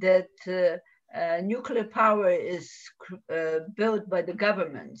that nuclear power is built by the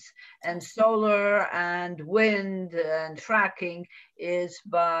governments, and solar and wind and fracking is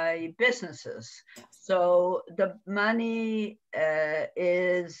by businesses. So the money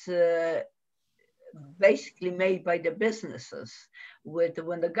is basically made by the businesses. When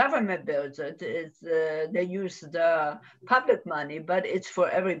the government builds it, they use the public money, but it's for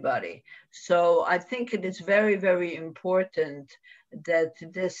everybody. So I think it is very, very important that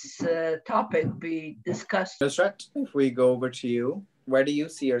this topic be discussed. Nusrat, if we go over to you, where do you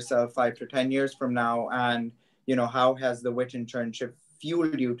see yourself 5 to 10 years from now? And, how has the WIT internship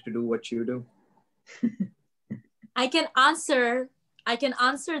fueled you to do what you do? I can answer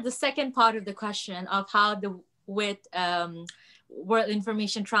the second part of the question of how the WIT World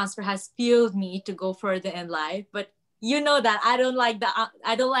Information Transfer has fueled me to go further in life. But you know that I don't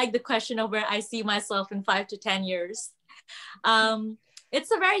like the question of where I see myself in 5 to 10 years.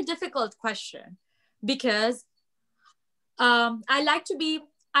 It's a very difficult question because I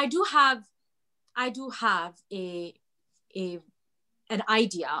do have an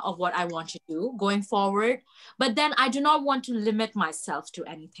idea of what I want to do going forward, but then I do not want to limit myself to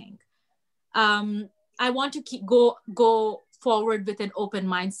anything. I want to go forward with an open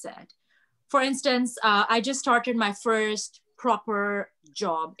mindset. For instance, I just started my first proper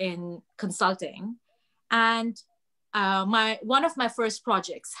job in consulting, and one of my first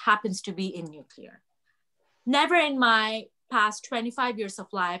projects happens to be in nuclear. Never in my past 25 years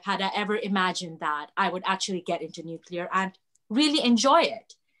of life had I ever imagined that I would actually get into nuclear and really enjoy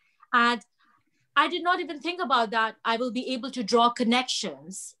it. And I did not even think about that I will be able to draw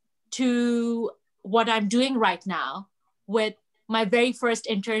connections to what I'm doing right now with my very first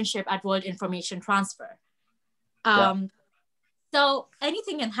internship at World Information Transfer. So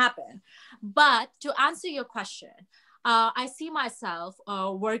anything can happen. But to answer your question, I see myself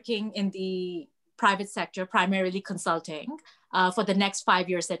working in the private sector, primarily consulting, for the next 5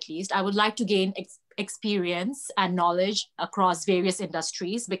 years at least. I would like to gain experience and knowledge across various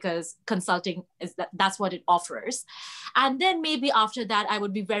industries because consulting that's what it offers. And then maybe after that, I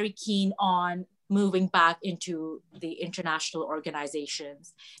would be very keen on moving back into the international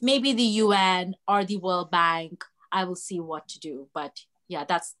organizations, maybe the UN or the World Bank. I will see what to do. But yeah,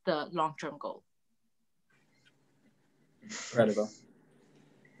 that's the long-term goal. Incredible.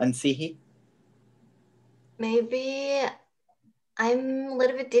 And Sehee? Maybe I'm a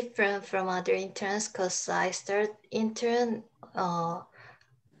little bit different from other interns because I started intern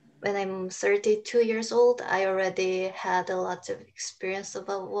when I'm 32 years old. I already had a lot of experience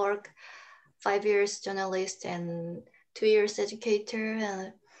about work, 5 years journalist and 2 years educator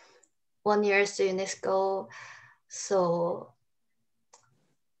and 1 year at UNESCO. So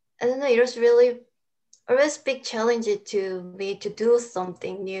I don't know, it was really always big challenge to me to do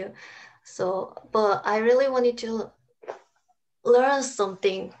something new. So, but I really wanted to learn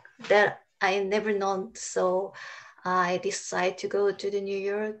something that I never known. So I decided to go to the New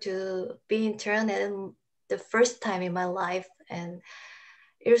York to be intern and the first time in my life. And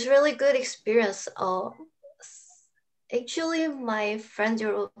it was really good experience. Actually, my friends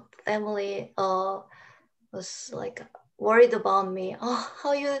or family was like worried about me. Oh,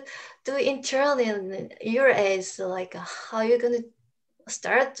 how you do intern in your age? So like, how you gonna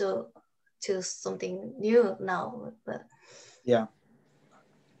start to something new now? But yeah.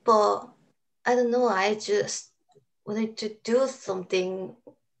 But I don't know. I just wanted to do something.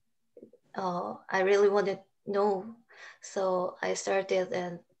 I really wanted to know. So I started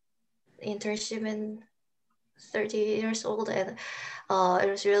an internship in 30 years old, and it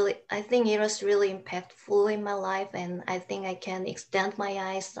was really, I think it was really impactful in my life, and I think I can extend my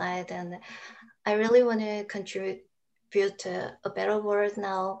eyesight, and I really want to contribute to a better world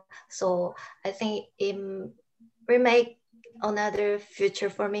now. So I think it will make another future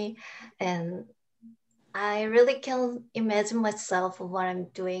for me, and I really can imagine myself what I'm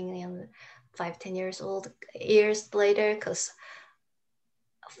doing in 5, 10 years later, because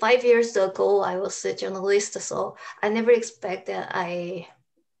 5 years ago I was a journalist, so I never expected I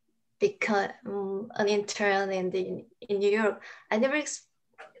become an intern in New York. I never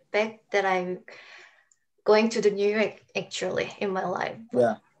expect that I'm going to the New York actually in my life.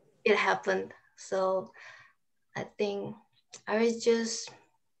 Yeah. It happened. So I think I will just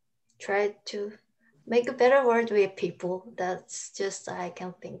try to make a better world with people. That's just I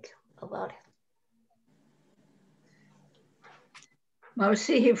can think about it.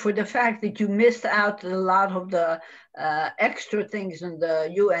 Sehee, for the fact that you missed out a lot of the extra things in the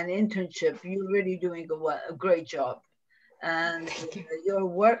UN internship, you're really doing a great job. And your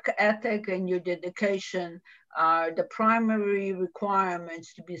work ethic and your dedication are the primary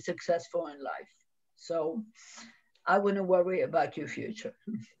requirements to be successful in life. So I wouldn't worry about your future.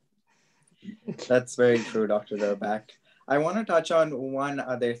 That's very true, Dr. Durbach. I want to touch on one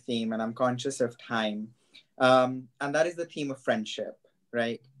other theme, and I'm conscious of time, and that is the theme of friendship,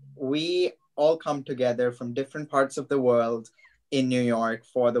 right? We all come together from different parts of the world in New York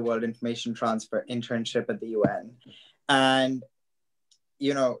for the World Information Transfer internship at the UN. And,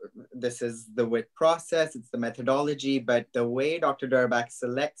 you know, this is the WIT process, it's the methodology, but the way Dr. Durbach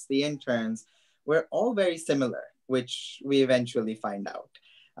selects the interns, we're all very similar, which we eventually find out.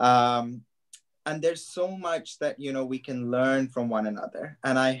 And there's so much that, you know, we can learn from one another.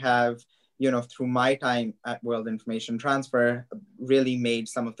 And I have, you know, through my time at World Information Transfer, really made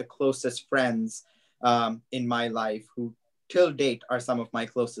some of the closest friends in my life who till date are some of my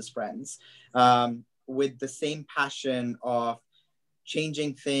closest friends, with the same passion of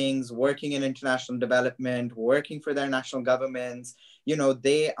changing things, working in international development, working for their national governments. You know,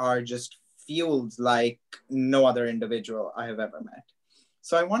 they are just fueled like no other individual I have ever met.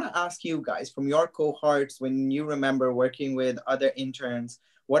 So I want to ask you guys, from your cohorts, when you remember working with other interns,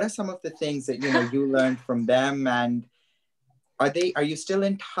 what are some of the things that, you know, you learned from them? And are you still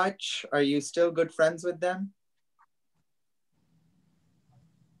in touch? Are you still good friends with them?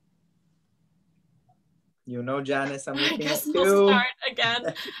 You know, Janice, I'm looking at you. I'll start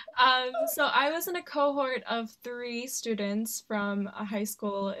again. So I was in a cohort of 3 students from a high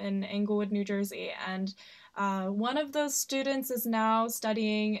school in Englewood, New Jersey, and one of those students is now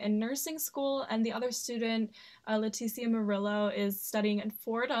studying in nursing school, and the other student, Leticia Murillo, is studying at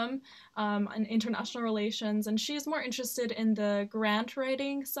Fordham in international relations, and she's more interested in the grant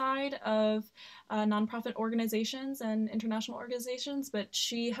writing side of nonprofit organizations and international organizations, but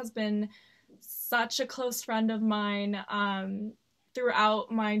she has been such a close friend of mine throughout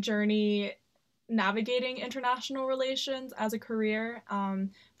my journey navigating international relations as a career,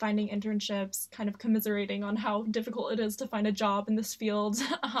 finding internships, kind of commiserating on how difficult it is to find a job in this field,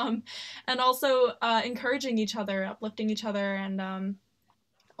 and also encouraging each other, uplifting each other, and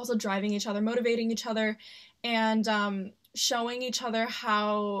also driving each other, motivating each other, and showing each other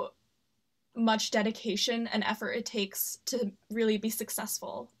how much dedication and effort it takes to really be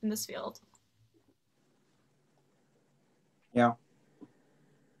successful in this field. Yeah.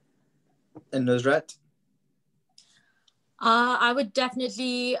 And Nusrat? I would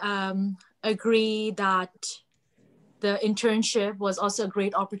definitely agree that the internship was also a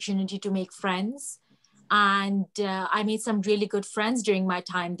great opportunity to make friends. And I made some really good friends during my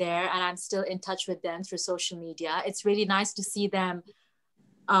time there, and I'm still in touch with them through social media. It's really nice to see them,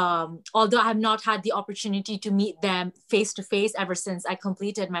 although I have not had the opportunity to meet them face-to-face ever since I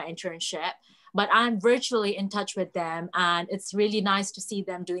completed my internship. But I'm virtually in touch with them, and it's really nice to see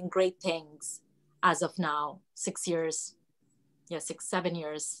them doing great things as of now, 6 years, 7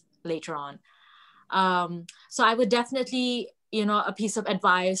 years later on. So I would definitely, you know, a piece of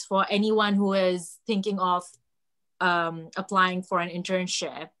advice for anyone who is thinking of applying for an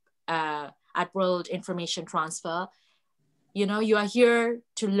internship at World Information Transfer. You know, you are here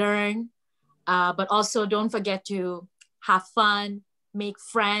to learn, but also don't forget to have fun, make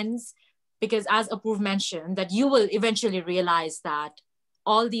friends, because as Apoorv mentioned, that you will eventually realize that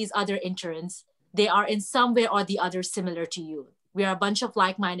all these other interns, they are in some way or the other similar to you. We are a bunch of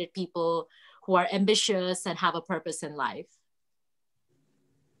like-minded people who are ambitious and have a purpose in life.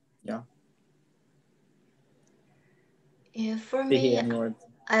 Yeah. Yeah, for me,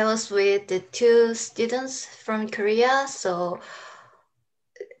 I was with the 2 students from Korea. So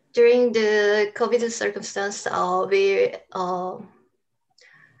during the COVID circumstance, we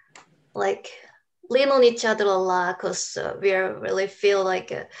like lean on each other a lot, because we really feel like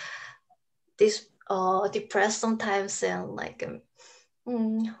this depressed sometimes, and like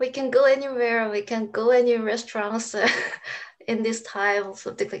we can go anywhere, we can go any restaurants. in this time or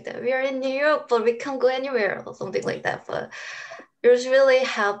something like that. We are in New York, but we can't go anywhere or something like that. But I was really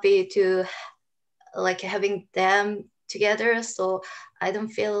happy to like having them together, so I don't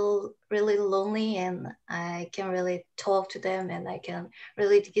feel really lonely, and I can really talk to them, and I can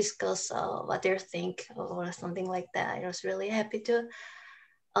really discuss what they think or something like that. I was really happy to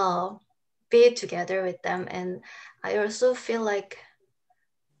be together with them. And I also feel like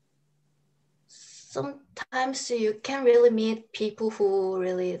sometimes you can really meet people who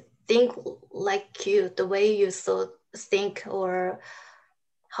really think like you, the way you think, or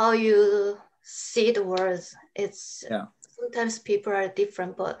how you see the words. It's sometimes people are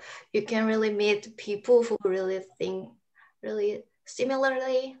different, but you can really meet people who really think really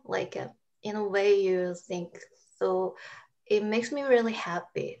similarly, like in a way you think. So it makes me really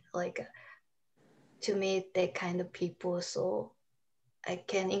happy, like to meet that kind of people, so I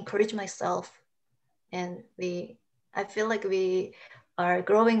can encourage myself, and I feel like we are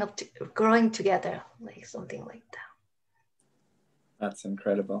growing together, like something like that. That's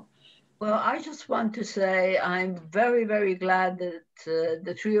incredible. Well, I just want to say I'm very, very glad that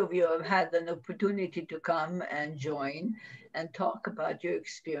the three of you have had an opportunity to come and join and talk about your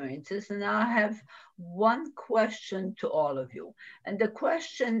experiences. And I have one question to all of you. And the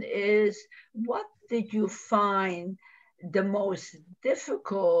question is, what did you find the most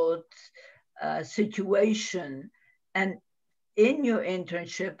difficult situation and in your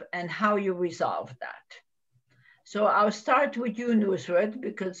internship, and how you resolved that? So I'll start with you, Nusrat,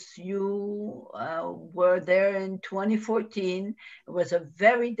 because you were there in 2014. It was a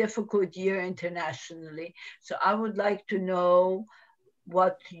very difficult year internationally. So I would like to know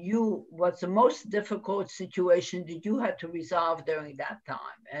what's the most difficult situation that you had to resolve during that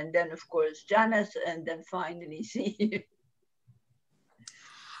time. And then, of course, Janice, and then finally, Sehee.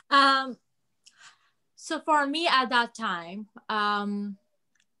 So for me at that time,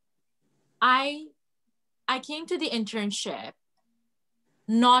 I came to the internship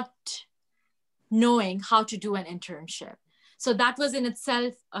not knowing how to do an internship. So that was in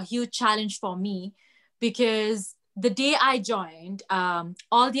itself a huge challenge for me, because the day I joined,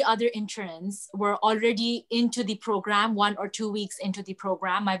 all the other interns were already into the program, 1 or 2 weeks into the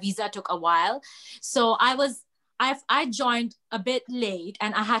program. My visa took a while. So I joined a bit late,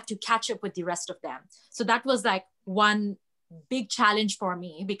 and I had to catch up with the rest of them. So that was like one big challenge for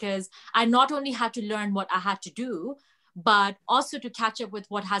me, because I not only had to learn what I had to do, but also to catch up with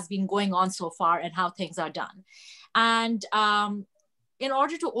what has been going on so far and how things are done. And in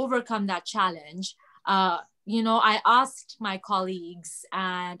order to overcome that challenge, I asked my colleagues,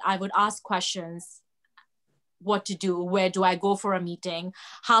 and I would ask questions: what to do, where do I go for a meeting,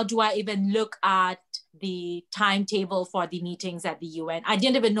 how do I even look at the timetable for the meetings at the UN. I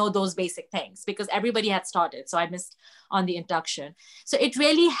didn't even know those basic things because everybody had started, so I missed on the induction. So it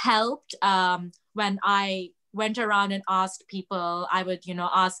really helped when I went around and asked people. I would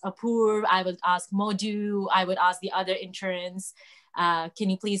ask Apoor, I would ask Modu, I would ask the other interns, can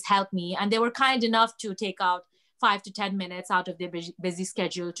you please help me? And they were kind enough to take out 5 to 10 minutes out of their busy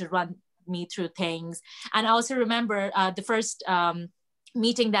schedule to run me through things. And I also remember the first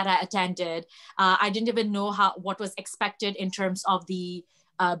meeting that I attended, I didn't even know what was expected in terms of the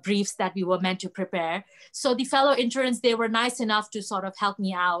briefs that we were meant to prepare. So the fellow interns, they were nice enough to sort of help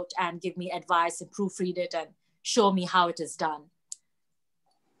me out and give me advice and proofread it and show me how it is done.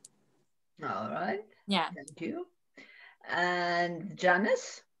 All right. Yeah. Thank you. And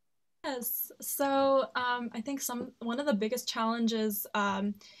Janice? Yes. So I think one of the biggest challenges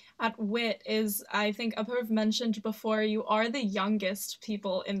at WIT is, I think Apoor mentioned before, you are the youngest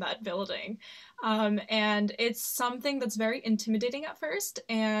people in that building. And it's something that's very intimidating at first.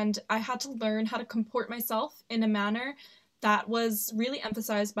 And I had to learn how to comport myself in a manner that was really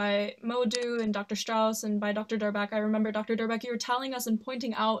emphasized by Modu and Dr. Strauss and by Dr. Durbach. I remember, Dr. Durbach, you were telling us and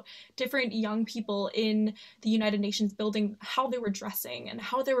pointing out different young people in the United Nations building, how they were dressing and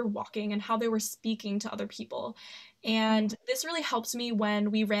how they were walking and how they were speaking to other people. And this really helps me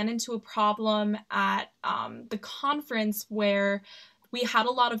when we ran into a problem at the conference where we had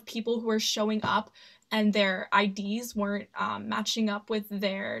a lot of people who were showing up and their IDs weren't matching up with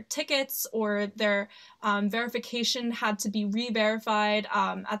their tickets, or their verification had to be re-verified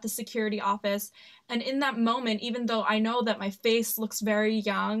at the security office. And in that moment, even though I know that my face looks very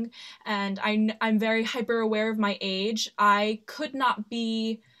young and I'm very hyper aware of my age, I could not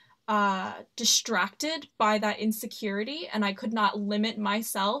be distracted by that insecurity, and I could not limit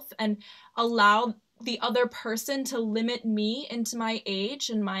myself and allow the other person to limit me into my age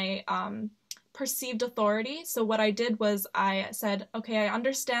and my perceived authority. So what I did was I said, okay, I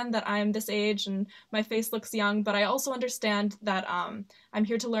understand that I'm this age and my face looks young, but I also understand that I'm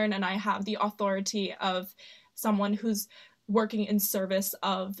here to learn and I have the authority of someone who's working in service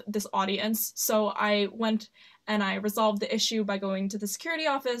of this audience. So I went and I resolved the issue by going to the security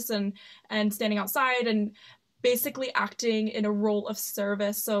office and standing outside and basically acting in a role of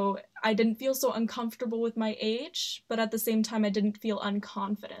service. So I didn't feel so uncomfortable with my age, but at the same time, I didn't feel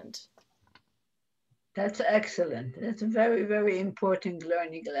unconfident. That's excellent. That's a very, very important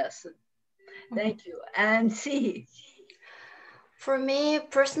learning lesson. Thank you. And Sehee. For me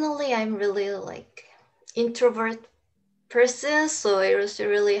personally, I'm really like introvert person, so it was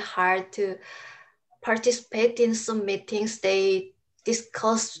really hard to participate in some meetings. They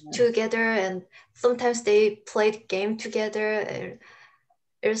discuss together and sometimes they played game together.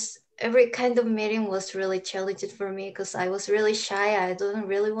 Every kind of meeting was really challenging for me because I was really shy. I don't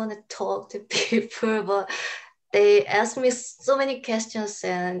really want to talk to people, but they asked me so many questions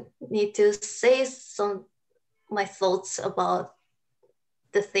and need to say some my thoughts about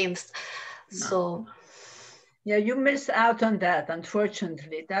the themes. So yeah, you missed out on that,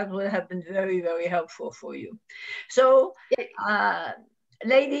 unfortunately. That would have been very, very helpful for you. So,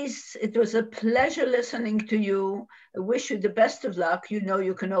 ladies, it was a pleasure listening to you. I wish you the best of luck. You know,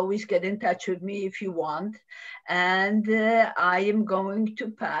 you can always get in touch with me if you want. And I am going to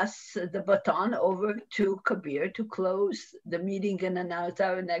pass the baton over to Kabir to close the meeting and announce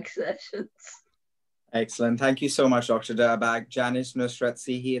our next sessions. Excellent. Thank you so much, Dr. Durbach, Janice, Nusrat,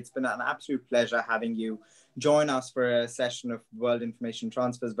 Sehee. It's been an absolute pleasure having you join us for a session of World Information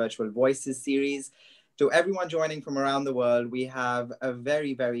Transfer's Virtual Voices series. To everyone joining from around the world, we have a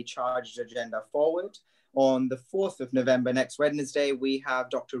very, very charged agenda forward. On the 4th of November, next Wednesday, we have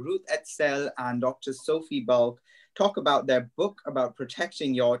Dr. Ruth Etzel and Dr. Sophie Bulk talk about their book about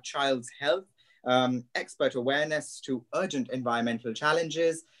protecting your child's health, expert awareness to urgent environmental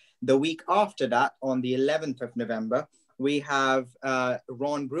challenges. The week after that, on the 11th of November, we have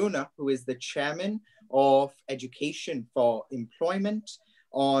Ron Bruner, who is the chairman of Education for Employment.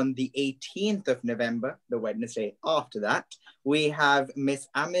 On the 18th of November, the Wednesday after that, we have Miss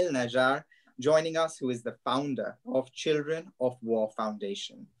Amil Najjar joining us, who is the founder of Children of War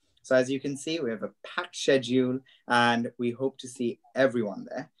Foundation. So as you can see, we have a packed schedule and we hope to see everyone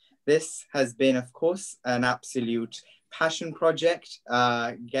there. This has been, of course, an absolute passion project,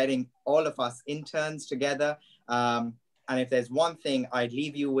 getting all of us interns together. And if there's one thing I'd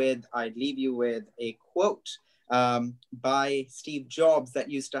leave you with a quote by Steve Jobs that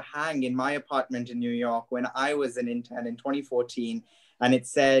used to hang in my apartment in New York when I was an intern in 2014. And it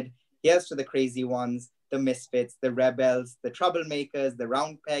said, here's to the crazy ones, the misfits, the rebels, the troublemakers, the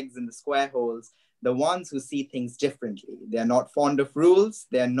round pegs and the square holes, the ones who see things differently. They're not fond of rules.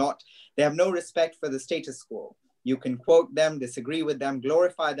 They have no respect for the status quo. You can quote them, disagree with them,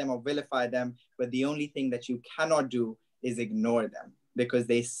 glorify them or vilify them, but the only thing that you cannot do is ignore them because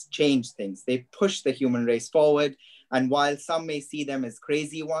they change things. They push the human race forward. And while some may see them as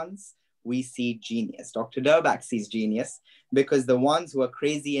crazy ones, we see genius. Dr. Durbach sees genius because the ones who are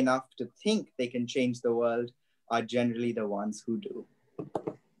crazy enough to think they can change the world are generally the ones who do.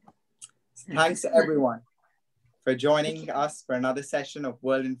 Thanks everyone for joining us for another session of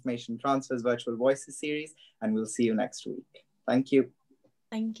World Information Transfer's Virtual Voices series, and we'll see you next week. Thank you.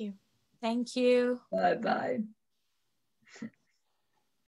 Thank you. Thank you. Bye-bye.